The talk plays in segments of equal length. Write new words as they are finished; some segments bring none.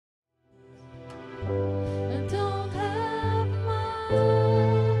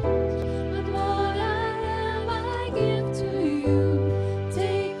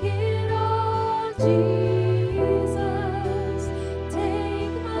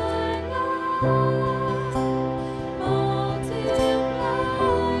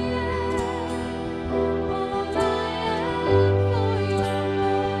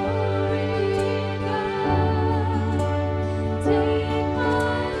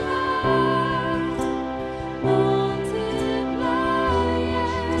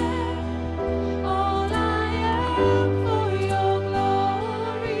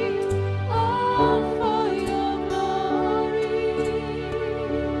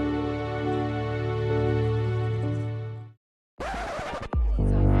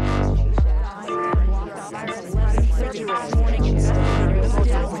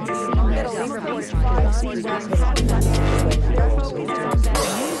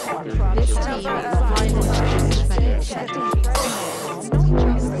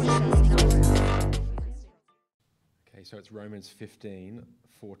Okay, so it's Romans 15,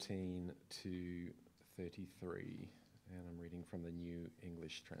 14 to 33, and I'm reading from the New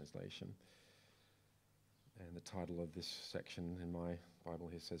English Translation. And the title of this section in my Bible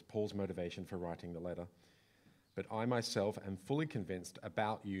here says, Paul's motivation for writing the letter. But I myself am fully convinced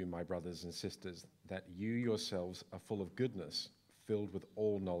about you, my brothers and sisters, that you yourselves are full of goodness, filled with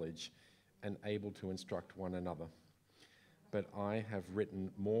all knowledge, and able to instruct one another. But I have written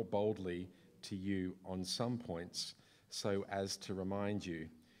more boldly to you on some points, so as to remind you,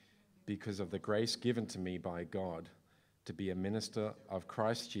 because of the grace given to me by God, to be a minister of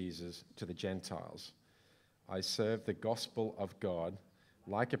Christ Jesus to the Gentiles. I serve the gospel of God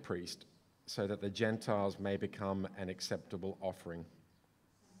like a priest, so that the Gentiles may become an acceptable offering,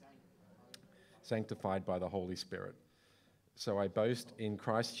 sanctified by the Holy Spirit. So I boast in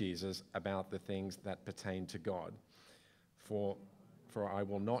Christ Jesus about the things that pertain to God. For I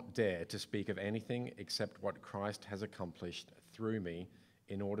will not dare to speak of anything except what Christ has accomplished through me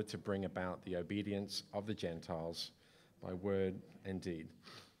in order to bring about the obedience of the Gentiles by word and deed,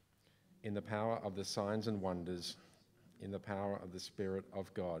 in the power of the signs and wonders, in the power of the Spirit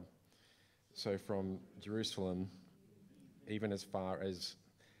of God. So from Jerusalem, even as far as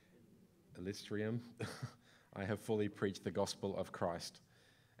Elystrium, I have fully preached the gospel of Christ.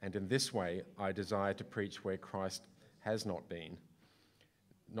 And in this way, I desire to preach where Christ has not been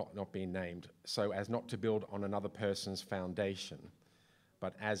named, so as not to build on another person's foundation.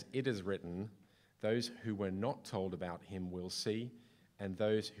 But as it is written, those who were not told about him will see, and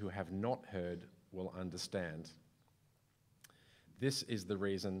those who have not heard will understand. This is the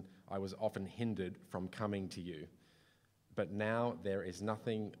reason I was often hindered from coming to you. But now there is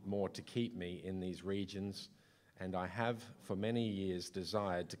nothing more to keep me in these regions, and I have for many years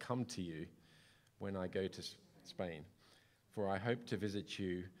desired to come to you when I go to Spain. For I hope to visit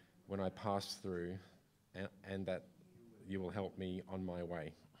you when I pass through, and that you will help me on my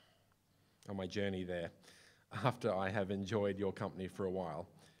way, on my journey there, after I have enjoyed your company for a while.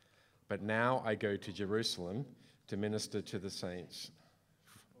 But now I go to Jerusalem to minister to the saints.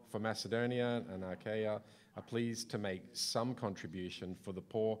 For Macedonia and Achaia are pleased to make some contribution for the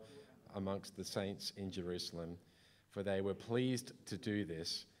poor amongst the saints in Jerusalem, for they were pleased to do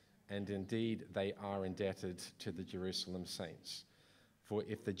this, and indeed they are indebted to the Jerusalem saints. For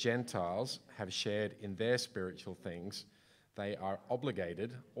if the Gentiles have shared in their spiritual things, they are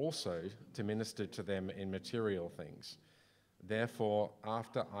obligated also to minister to them in material things. Therefore,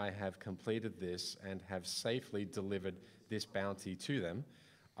 after I have completed this and have safely delivered this bounty to them,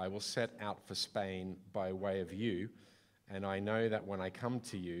 I will set out for Spain by way of you, and I know that when I come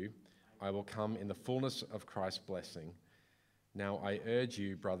to you, I will come in the fullness of Christ's blessing. Now I urge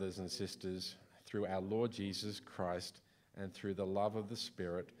you, brothers and sisters, through our Lord Jesus Christ and through the love of the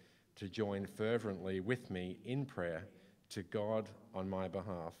Spirit, to join fervently with me in prayer to God on my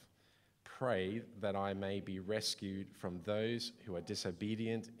behalf. Pray that I may be rescued from those who are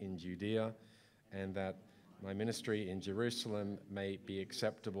disobedient in Judea, and that my ministry in Jerusalem may be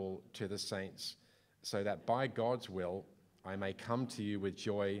acceptable to the saints, so that by God's will I may come to you with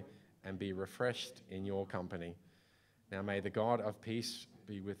joy and be refreshed in your company. Now may the God of peace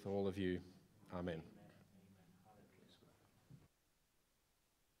be with all of you. Amen.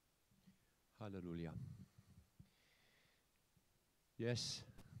 Hallelujah. Yes,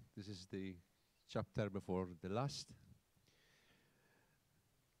 this is the chapter before the last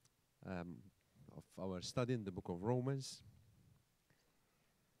of our study in the book of Romans.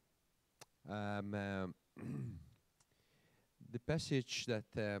 The passage that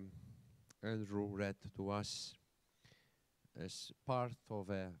Andrew read to us is part of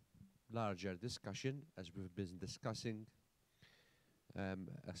a larger discussion, as we've been discussing,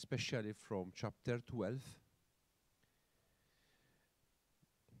 especially from chapter 12.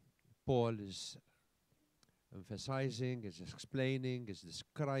 Paul is emphasizing, is explaining, is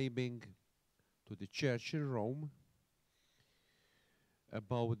describing to the church in Rome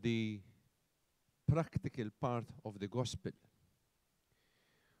about the practical part of the gospel,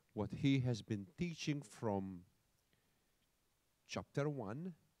 what he has been teaching from chapter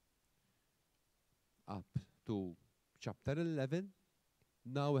 1 up to chapter 11.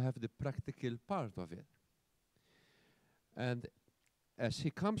 Now we have the practical part of it. And as he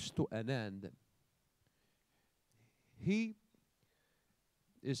comes to an end, he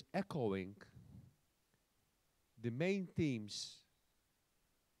is echoing the main themes,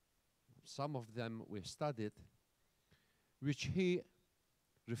 some of them we studied, which he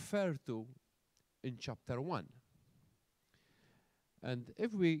referred to in chapter 1. And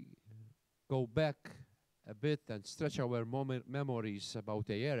if we go back a bit and stretch our memories about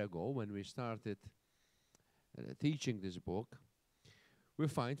a year ago when we started teaching this book, we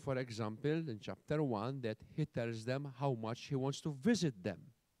find, for example, in chapter 1 that he tells them how much he wants to visit them.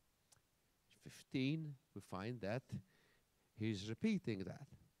 15, we find that he's repeating that.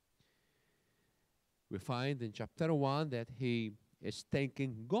 We find in chapter 1 that he is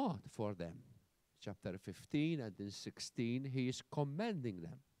thanking God for them. Chapter 15 and in 16, he is commending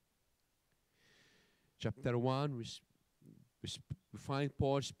them. Chapter 1, we find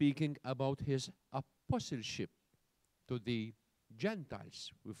Paul speaking about his apostleship to the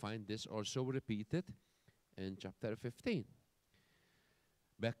Gentiles. We find this also repeated in chapter 15.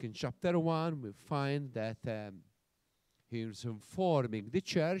 Back in chapter 1, we find that he is informing the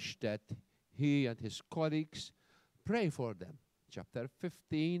church that he and his colleagues pray for them. Chapter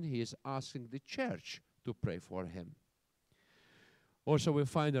 15, he is asking the church to pray for him. Also, we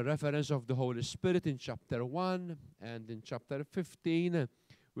find a reference of the Holy Spirit in chapter 1, and in chapter 15,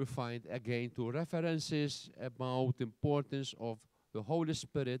 we find again two references about the importance of the Holy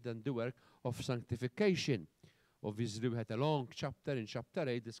Spirit and the work of sanctification. Obviously, we had a long chapter in chapter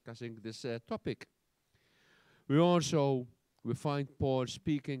 8 discussing this topic. We find Paul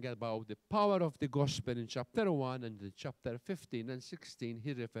speaking about the power of the gospel in chapter 1, and in chapter 15 and 16,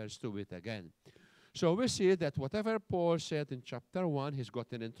 he refers to it again. So we see that whatever Paul said in chapter 1, he's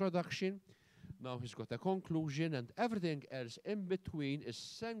got an introduction, now he's got a conclusion, and everything else in between is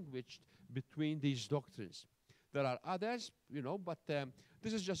sandwiched between these doctrines. There are others, but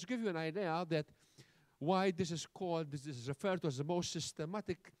this is just to give you an idea that why this is referred to as the most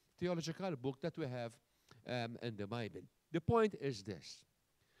systematic theological book that we have in the Bible. The point is this: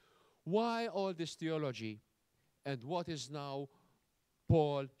 why all this theology, and what is now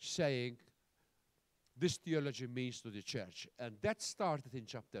Paul saying this theology means to the church? And that started in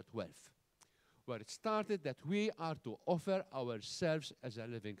chapter 12, where it started that we are to offer ourselves as a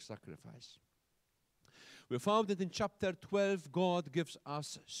living sacrifice. We found that in chapter 12, God gives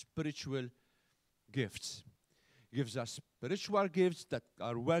us spiritual gifts. Gives us spiritual gifts that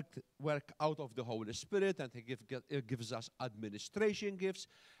are worked out of the Holy Spirit, and He gives us administration gifts.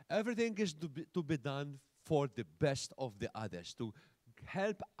 Everything is to be done for the best of the others, to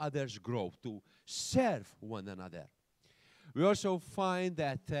help others grow, to serve one another. We also find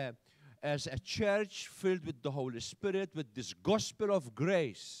that as a church filled with the Holy Spirit, with this gospel of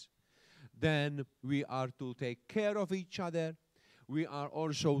grace, then we are to take care of each other. We are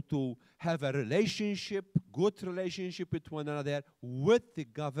also to have a relationship, good relationship with one another, with the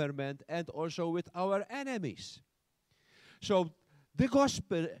government, and also with our enemies. So the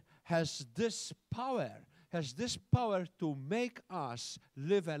gospel has this power to make us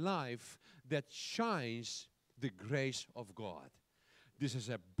live a life that shines the grace of God. This is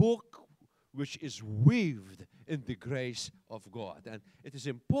a book which is weaved in the grace of God. And it is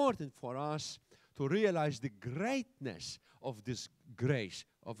important for us to realize the greatness of this grace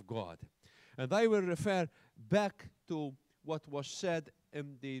of God. And I will refer back to what was said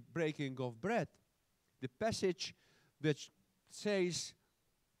in the breaking of bread, the passage that says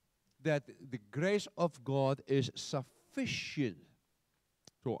that the grace of God is sufficient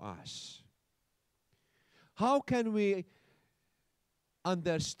to us. How can we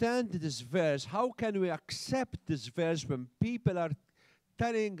understand this verse? How can we accept this verse when people are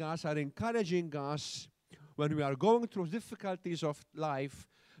telling us, are encouraging us, when we are going through difficulties of life,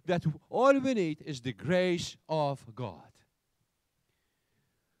 that all we need is the grace of God?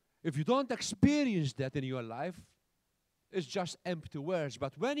 If you don't experience that in your life, it's just empty words.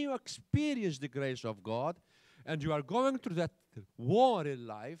 But when you experience the grace of God, and you are going through that war in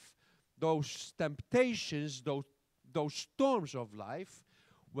life, those temptations, those storms of life,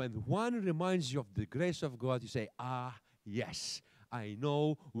 when one reminds you of the grace of God, you say, yes, I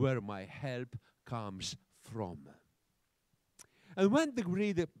know where my help comes from. And when we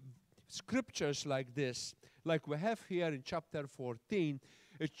read scriptures like this, like we have here in chapter 14,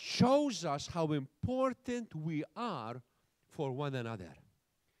 it shows us how important we are for one another.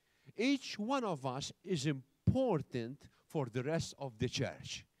 Each one of us is important for the rest of the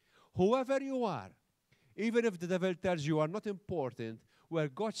church. Whoever you are, even if the devil tells you are not important, where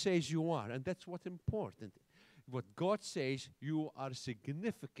God says you are, and that's what's important. What God says, you are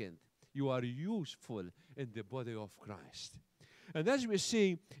significant, you are useful in the body of Christ. And as we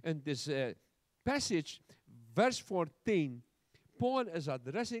see in this passage, verse 14, Paul is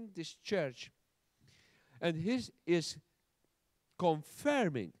addressing this church, and he is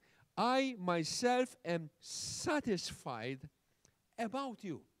confirming, I myself am satisfied about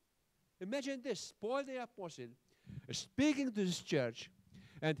you. Imagine this, Paul the Apostle is speaking to this church,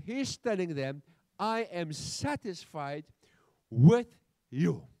 and he's telling them, I am satisfied with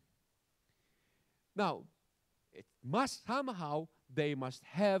you. Now, it must somehow, they must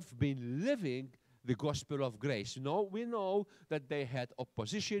have been living the gospel of grace. No, we know that they had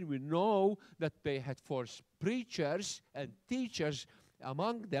opposition. We know that they had false preachers and teachers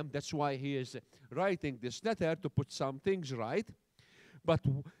among them. That's why he is writing this letter, to put some things right. But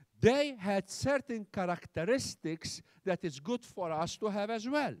they had certain characteristics that is good for us to have as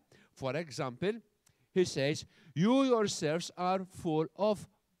well. For example, he says, you yourselves are full of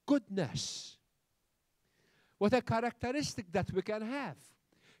goodness. What a characteristic that we can have.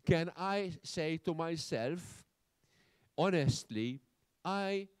 Can I say to myself, honestly,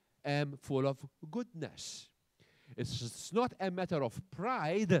 I am full of goodness? It's not a matter of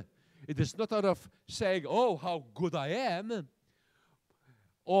pride. It is not out of saying, oh, how good I am,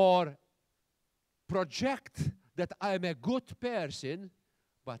 or project that I am a good person,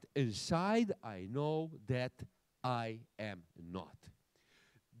 but inside I know that I am not.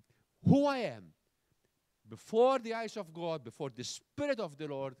 Who I am, before the eyes of God, before the Spirit of the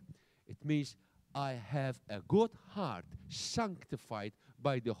Lord, it means I have a good heart, sanctified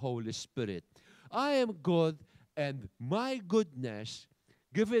by the Holy Spirit. I am good, and my goodness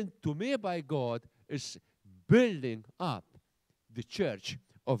given to me by God is building up the church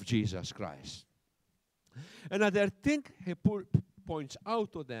of Jesus Christ. Another thing he points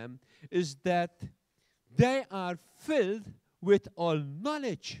out to them is that they are filled with all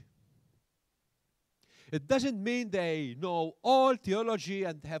knowledge. It doesn't mean they know all theology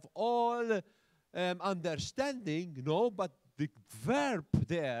and have all understanding, no, but the verb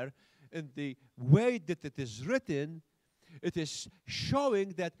there, in the way that it is written, it is showing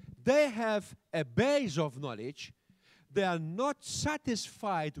that they have a base of knowledge. They are not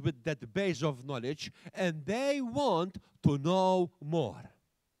satisfied with that base of knowledge, and they want to know more.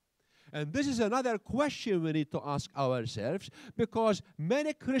 And this is another question we need to ask ourselves, because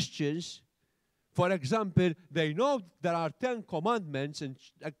many Christians, for example, they know there are 10 commandments in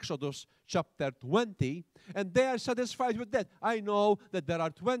Exodus chapter 20, and they are satisfied with that. I know that there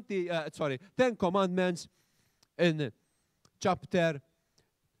are 10 commandments in chapter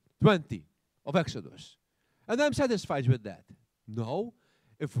 20 of Exodus, and I'm satisfied with that. No.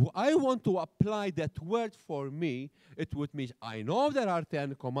 If I want to apply that word for me, it would mean I know there are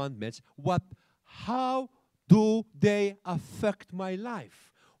 10 commandments. How do they affect my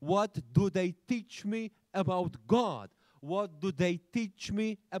life? What do they teach me about God? What do they teach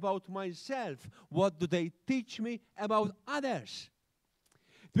me about myself? What do they teach me about others?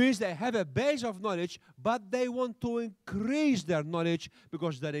 It means they have a base of knowledge, but they want to increase their knowledge,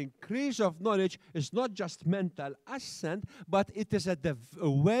 because that increase of knowledge is not just mental assent, but it is a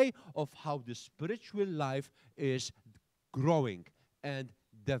way of how the spiritual life is growing and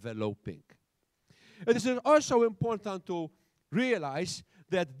developing. It is also important to realize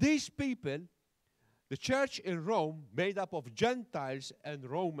that these people, the church in Rome, made up of Gentiles and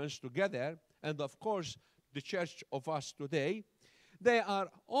Romans together, and of course the church of us today, they are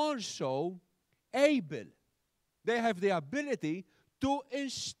also able, they have the ability to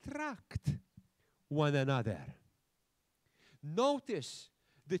instruct one another. Notice,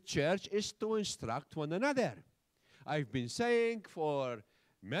 the church is to instruct one another. I've been saying for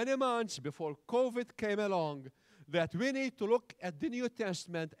many months before COVID came along that we need to look at the New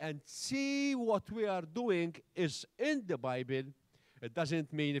Testament and see what we are doing is in the Bible. It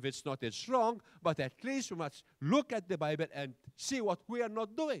doesn't mean if it's not, it's wrong, but at least we must look at the Bible and see what we are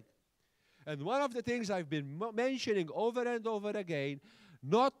not doing. And one of the things I've been mentioning over and over again,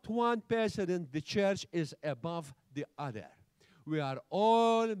 not one person in the church is above the other. We are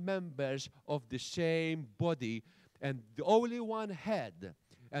all members of the same body, and the only one head,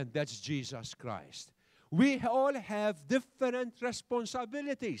 and that's Jesus Christ. We all have different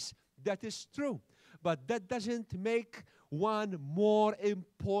responsibilities. That is true. But that doesn't make one more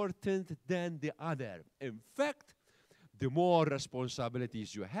important than the other. In fact, the more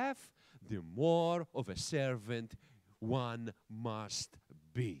responsibilities you have, the more of a servant one must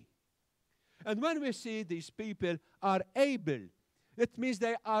be. And when we see these people are able, it means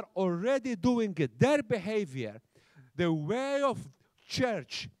they are already doing it. Their behavior, the way of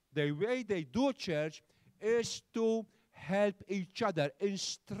church, the way they do church is to help each other,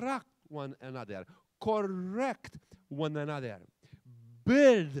 instruct one another, correct one another,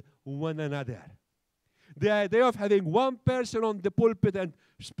 build one another. The idea of having one person on the pulpit and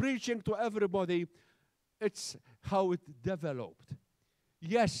preaching to everybody, it's how it developed.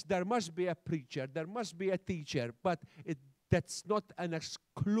 Yes, there must be a preacher, there must be a teacher, but that's not an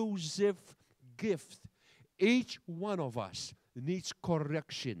exclusive gift. Each one of us needs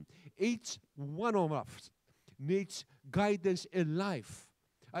correction. Each one of us needs guidance in life.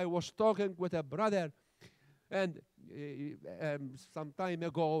 I was talking with a brother and some time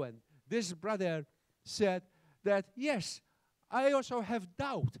ago, and this brother said that, yes, I also have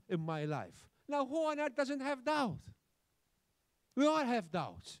doubt in my life. Now, who on earth doesn't have doubt? We all have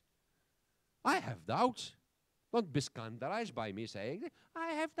doubts. I have doubts. Don't be scandalized by me saying that.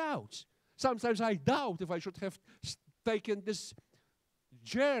 I have doubts. Sometimes I doubt if I should have taken this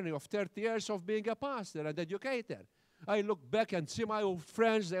journey of 30 years of being a pastor and educator. I look back and see my old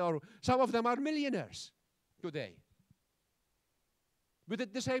friends, some of them are millionaires today. We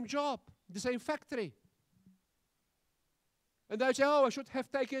did the same job, the same factory. And I say, oh, I should have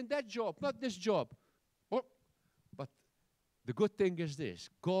taken that job, not this job. Oh, but the good thing is this.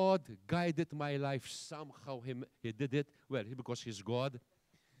 God guided my life somehow. He did it. Well, because He's God.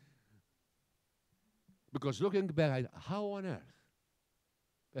 Because looking back, how on earth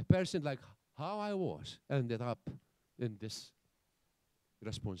a person like how I was ended up in this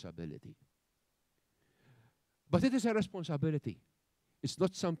responsibility. But it is a responsibility. It's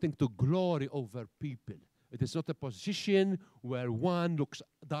not something to glory over people. It is not a position where one looks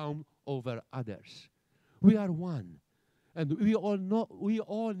down over others. We are one. And we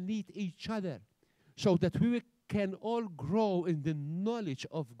all need each other so that we can all grow in the knowledge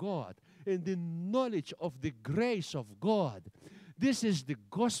of God, in the knowledge of the grace of God. This is the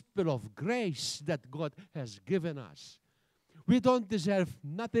gospel of grace that God has given us. We don't deserve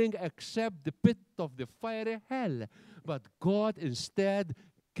nothing except the pit of the fiery hell. But God instead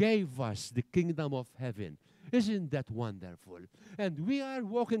gave us the kingdom of heaven. Isn't that wonderful? And we are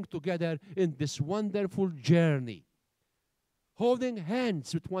walking together in this wonderful journey, holding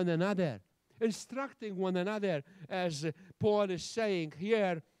hands with one another, instructing one another, as Paul is saying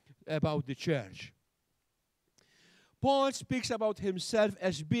here about the church. Paul speaks about himself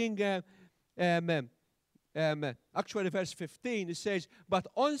as being actually verse 15, it says, but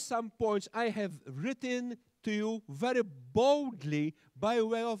on some points I have written to you very boldly by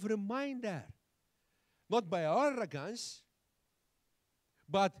way of reminder. Not by arrogance,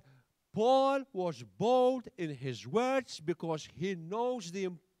 but Paul was bold in his words because he knows the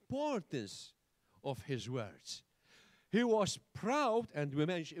importance of his words. He was proud, and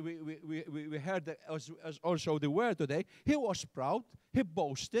we heard that as also the word today. He was proud, he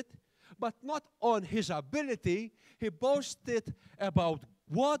boasted, but not on his ability. He boasted about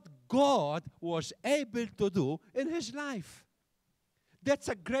what God was able to do in his life. That's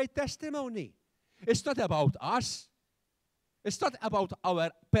a great testimony. It's not about us. It's not about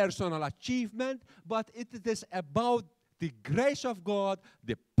our personal achievement, but it is about the grace of God,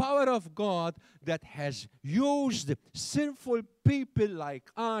 the power of God that has used sinful people like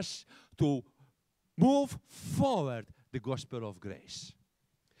us to move forward the gospel of grace.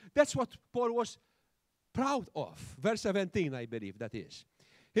 That's what Paul was proud of. Verse 17, I believe that is.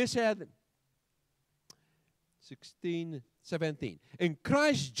 He said, 17, in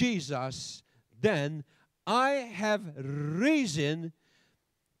Christ Jesus, then, I have reason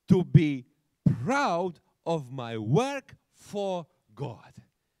to be proud of my work for God.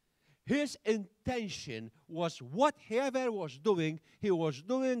 His intention was whatever was doing, he was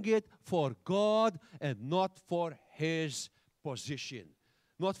doing it for God and not for his position,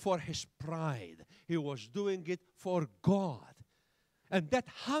 not for his pride. He was doing it for God. And that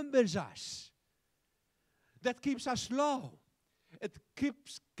humbles us. That keeps us low. It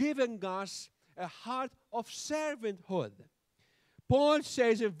keeps giving us a heart of servanthood. Paul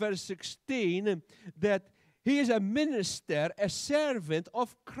says in verse 16 that he is a minister, a servant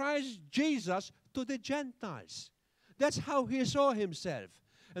of Christ Jesus to the Gentiles. That's how he saw himself.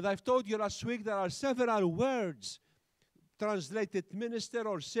 And I've told you last week there are several words translated minister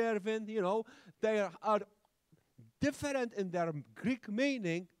or servant, they are different in their Greek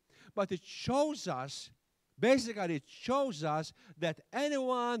meaning, but it shows us Basically, it shows us that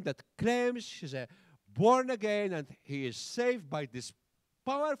anyone that claims he's a born again and he is saved by this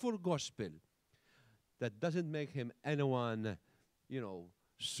powerful gospel, that doesn't make him anyone,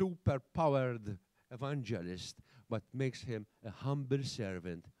 super powered evangelist, but makes him a humble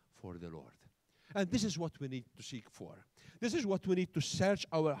servant for the Lord. And this is what we need to seek for. This is what we need to search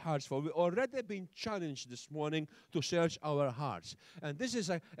our hearts for. We've already been challenged this morning to search our hearts. And this is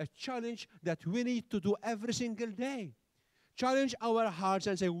a challenge that we need to do every single day. Challenge our hearts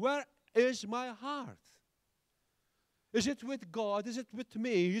and say, where is my heart? Is it with God? Is it with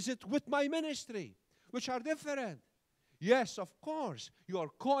me? Is it with my ministry? Which are different. Yes, of course, your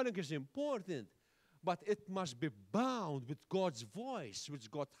calling is important, but it must be bound with God's voice,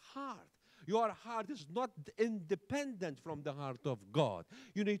 with God's heart. Your heart is not independent from the heart of God.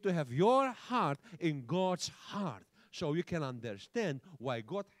 You need to have your heart in God's heart so you can understand why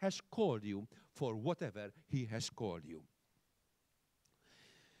God has called you for whatever He has called you.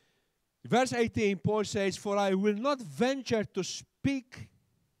 Verse 18, Paul says, "For I will not venture to speak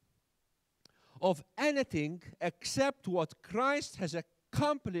of anything except what Christ has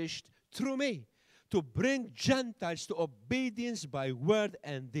accomplished through me, to bring Gentiles to obedience by word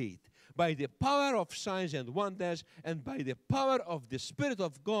and deed, by the power of signs and wonders, and by the power of the Spirit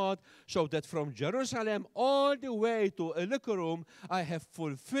of God, so that from Jerusalem all the way to Illyricum I have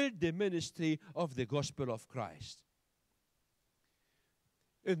fulfilled the ministry of the gospel of Christ."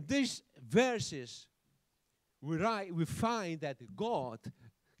 In these verses, we find that God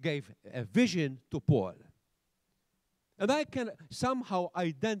gave a vision to Paul. And I can somehow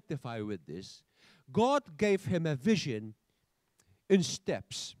identify with this. God gave him a vision in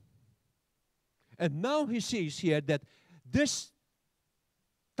steps. And now he sees here that this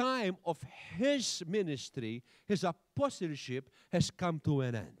time of his ministry, his apostleship, has come to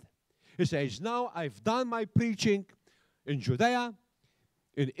an end. He says, now I've done my preaching in Judea,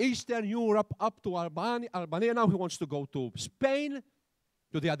 in Eastern Europe, up to Albania. Now he wants to go to Spain,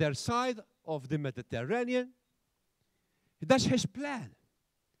 to the other side of the Mediterranean. That's his plan.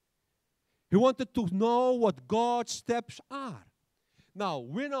 He wanted to know what God's steps are. Now,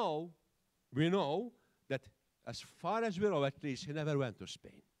 we know that as far as we know, at least, he never went to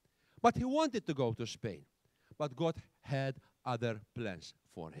Spain. But he wanted to go to Spain. But God had other plans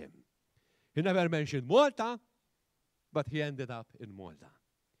for him. He never mentioned Malta, but he ended up in Malta.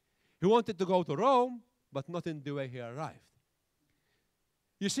 He wanted to go to Rome, but not in the way he arrived.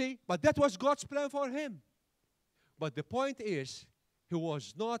 You see, but that was God's plan for him. But the point is, he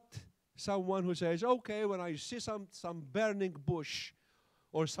was not someone who says, okay, when I see some burning bush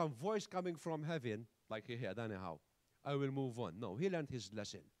or some voice coming from heaven, like he had anyhow, I will move on. No, he learned his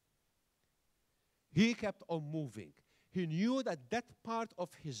lesson. He kept on moving. He knew that that part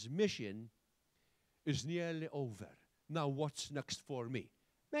of his mission is nearly over. Now what's next for me?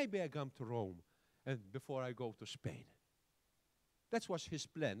 Maybe I come to Rome and before I go to Spain. That was his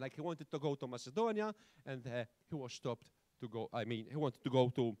plan. Like he wanted to go to Macedonia and he was stopped to go. He wanted to go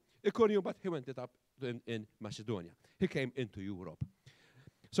to Iconium, but he went up in Macedonia. He came into Europe.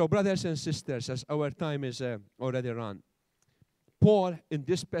 So brothers and sisters, as our time is already run, Paul in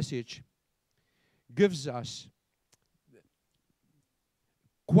this passage gives us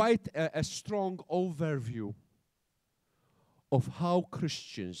quite a strong overview of how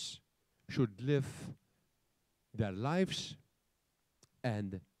Christians should live their lives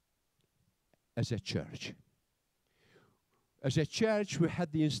and as a church. As a church, we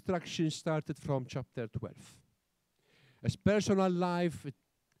had the instructions started from chapter 12. As personal life, it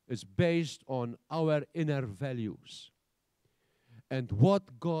is based on our inner values and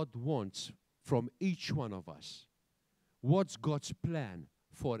what God wants from each one of us. What's God's plan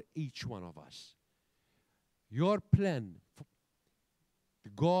for each one of us? Your plan, the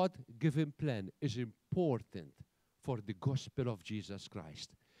God-given plan, is important for the gospel of Jesus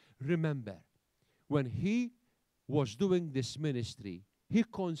Christ. Remember, when he was doing this ministry, he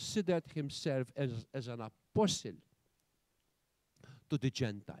considered himself as an apostle to the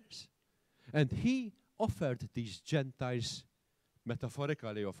Gentiles. And he offered these Gentiles,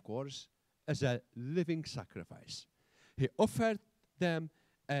 metaphorically of course, as a living sacrifice. He offered them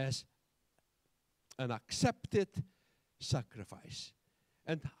as an accepted sacrifice.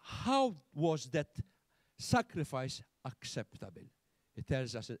 And how was that sacrifice acceptable? It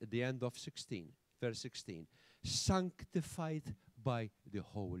tells us at the end of verse 16, sanctified by the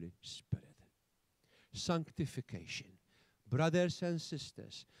Holy Spirit. Sanctification. Brothers and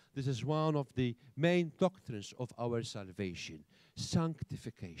sisters, this is one of the main doctrines of our salvation.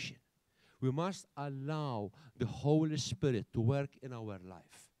 Sanctification. We must allow the Holy Spirit to work in our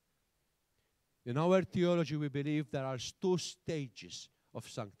life. In our theology, we believe there are two stages of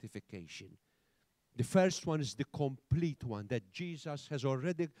sanctification. The first one is the complete one that Jesus has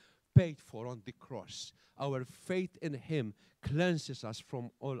already paid for on the cross. Our faith in him cleanses us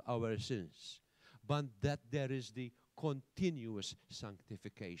from all our sins. But that there is the continuous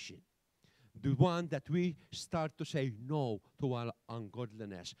sanctification. The one that we start to say no to our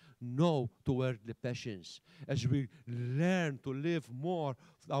ungodliness, no to worldly passions, as we learn to live more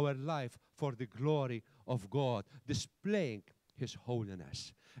our life for the glory of God, displaying his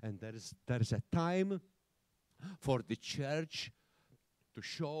holiness. And there is a time for the church to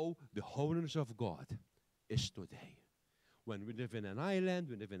show the holiness of God is today. When we live in an island,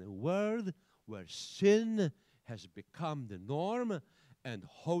 we live in a world where sin has become the norm and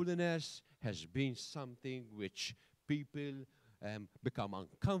holiness has been something which people become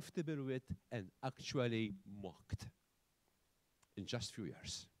uncomfortable with and actually mocked. In just few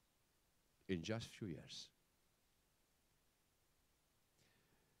years. In just few years.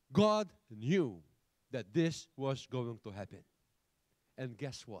 God knew that this was going to happen. And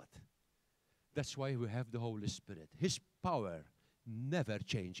guess what? That's why we have the Holy Spirit. His power never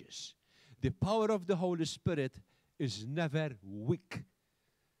changes. The power of the Holy Spirit is never weak.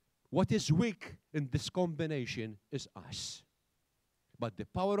 What is weak in this combination is us. But the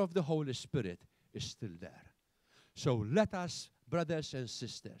power of the Holy Spirit is still there. So let us, brothers and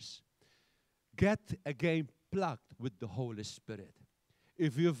sisters, get again plugged with the Holy Spirit.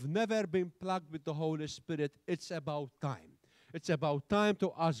 If you've never been plugged with the Holy Spirit, it's about time. It's about time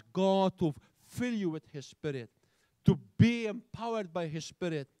to ask God to fill you with his Spirit, to be empowered by his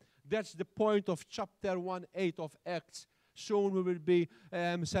Spirit. That's the point of chapter 1:8 of Acts. Soon we will be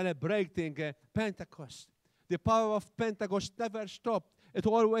celebrating Pentecost. The power of Pentecost never stopped. It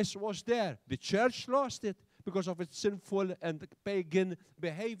always was there. The church lost it because of its sinful and pagan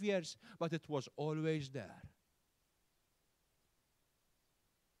behaviors, but it was always there.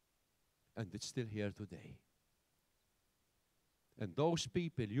 And it's still here today. And those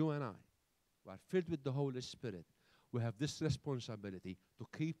people, you and I, who are filled with the Holy Spirit, we have this responsibility to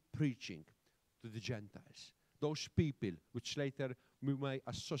keep preaching to the Gentiles. Those people which later we may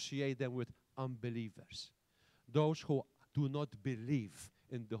associate them with unbelievers. Those who do not believe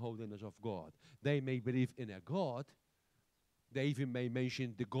in the holiness of God. They may believe in a God. They even may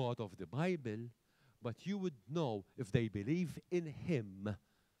mention the God of the Bible. But you would know if they believe in him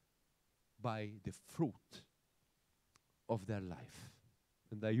by the fruit of their life.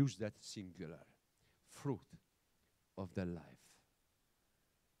 And I use that singular. Fruit of their life.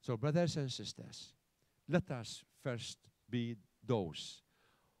 So, brothers and sisters, let us first be those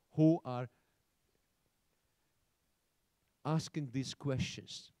who are asking these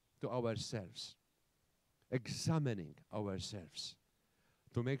questions to ourselves, examining ourselves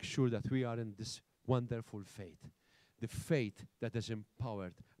to make sure that we are in this wonderful faith, the faith that is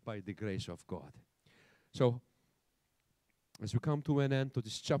empowered by the grace of God. So, as we come to an end to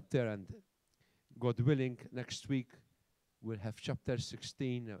this chapter, and God willing, next week we'll have chapter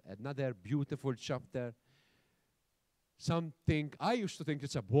 16, another beautiful chapter. Something, I used to think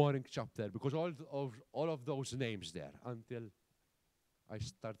it's a boring chapter because all of those names there until I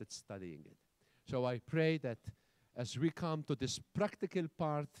started studying it. So I pray that as we come to this practical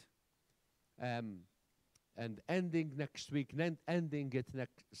part and ending next week,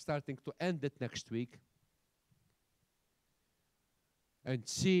 starting to end it next week, and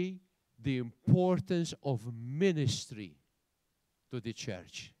see the importance of ministry to the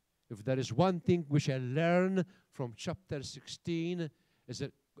church. If there is one thing we shall learn from chapter 16, is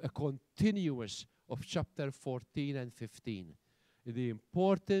a continuous of chapter 14 and 15. The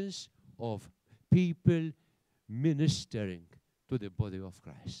importance of people ministering to the body of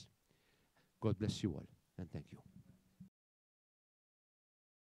Christ. God bless you all, and thank you.